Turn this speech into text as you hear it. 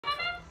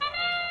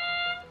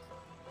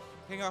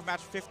Kicking off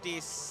match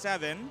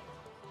 57.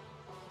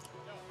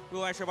 Blue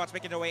Alliance robots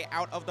making their way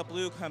out of the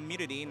blue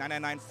community.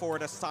 999 for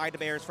the side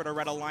bears for the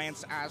Red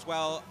Alliance as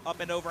well. Up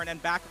and over and then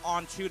back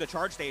onto the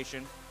charge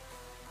station.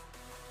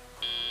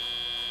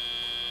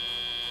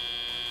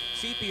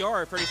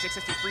 CPR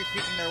 3663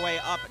 peeking their way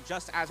up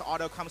just as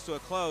auto comes to a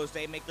close.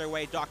 They make their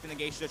way docked and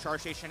engaged to the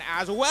charge station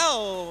as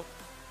well.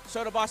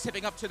 Sodabots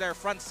tipping up to their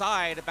front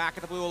side back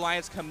at the Blue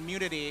Alliance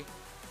community.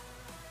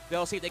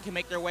 They'll see if they can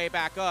make their way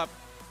back up.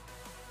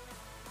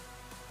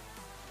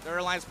 Their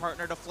alliance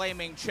partner, the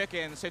Flaming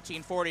Chickens,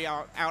 1540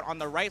 out on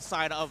the right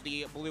side of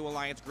the Blue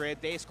Alliance grid.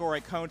 They score a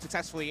cone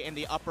successfully in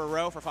the upper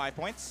row for 5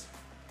 points.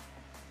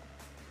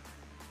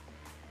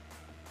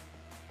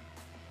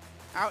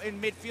 Out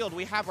in midfield,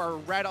 we have our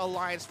Red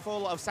Alliance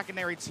full of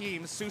secondary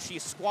teams. Sushi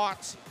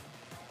Squat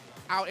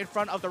out in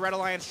front of the Red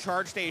Alliance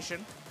charge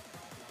station.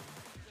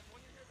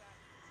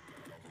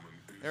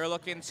 They're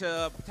looking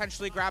to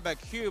potentially grab a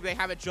cube. They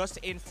have it just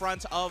in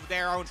front of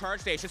their own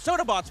charge station.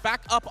 Sodabots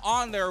back up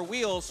on their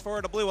wheels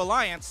for the Blue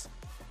Alliance.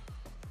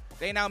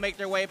 They now make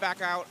their way back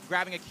out,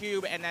 grabbing a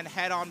cube, and then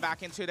head on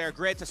back into their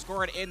grid to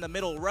score it in the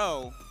middle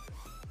row,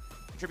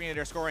 contributing to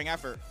their scoring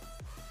effort.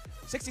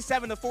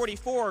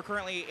 67-44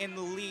 currently in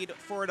the lead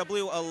for the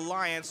Blue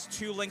Alliance.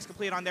 2 links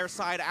complete on their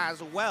side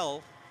as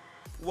well.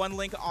 1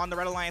 link on the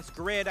Red Alliance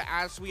grid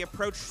as we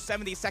approach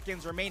 70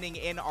 seconds remaining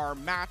in our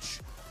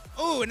match.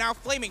 Ooh, now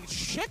Flaming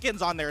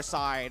Chickens on their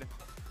side,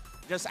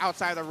 just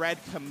outside the red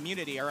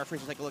community. Our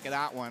referees will take a look at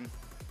that one.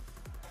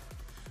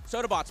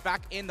 Sodabots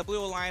back in the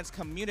Blue Alliance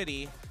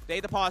community. They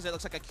deposit,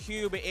 looks like a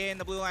cube in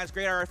the Blue Alliance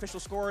grid. Our official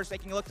scores,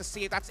 taking a look to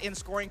see if that's in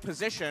scoring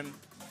position.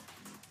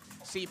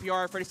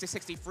 CPR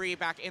 3663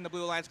 back in the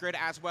Blue Alliance grid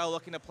as well,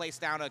 looking to place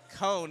down a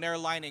cone. They're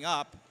lining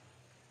up,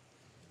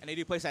 and they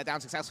do place that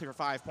down successfully for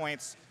 5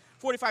 points.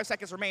 45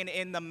 seconds remain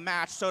in the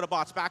match.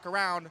 Sodabots back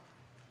around,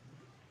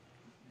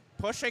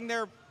 pushing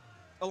their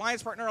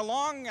alliance partner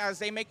along as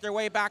they make their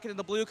way back into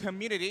the blue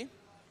community.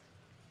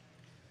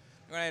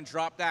 They're going to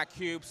drop that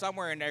cube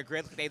somewhere in their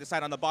grid. They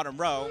decide on the bottom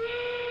row.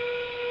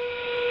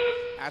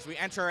 As we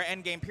enter our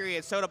endgame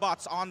period,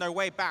 Sodabots on their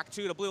way back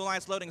to the Blue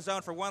Alliance loading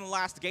zone for one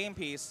last game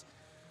piece.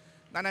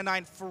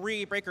 999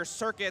 free breaker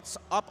circuits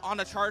up on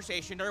the charge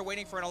station. They're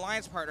waiting for an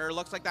alliance partner.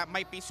 Looks like that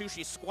might be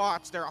Sushi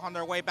Squats. They're on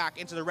their way back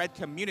into the red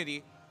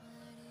community.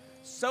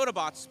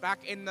 Sodabots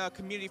back in the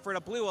community for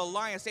the Blue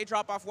Alliance. They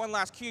drop off one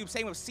last cube.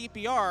 Same with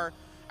CPR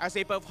as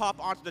they both hop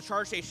onto the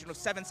charge station with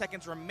 7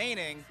 seconds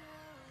remaining.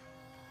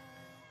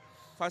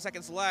 5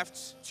 seconds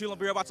left. 2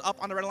 robots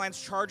up on the Red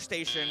Alliance charge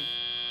station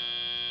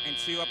and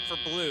 2 up for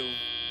blue.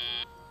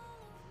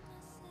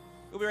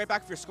 We'll be right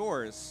back with your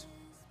scores.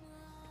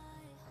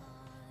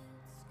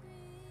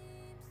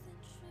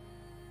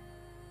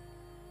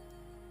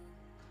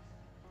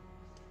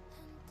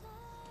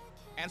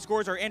 And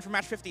scores are in for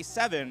match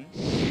 57.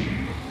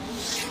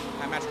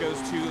 That match goes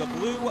to the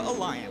Blue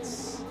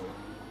Alliance.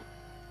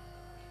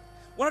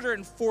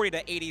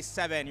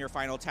 140-87, your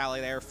final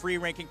tally there. Free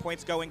ranking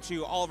points going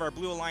to all of our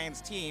Blue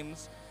Alliance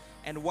teams,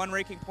 and 1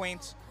 ranking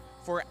point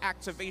for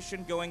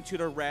activation going to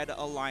the Red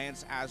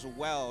Alliance as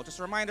well. Just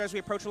a reminder, as we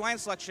approach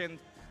Alliance selection,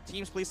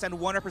 teams please send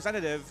 1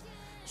 representative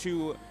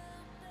to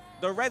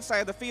the red side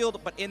of the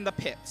field, but in the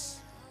pits,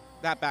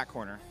 that back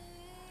corner.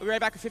 We'll be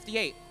right back with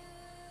 58.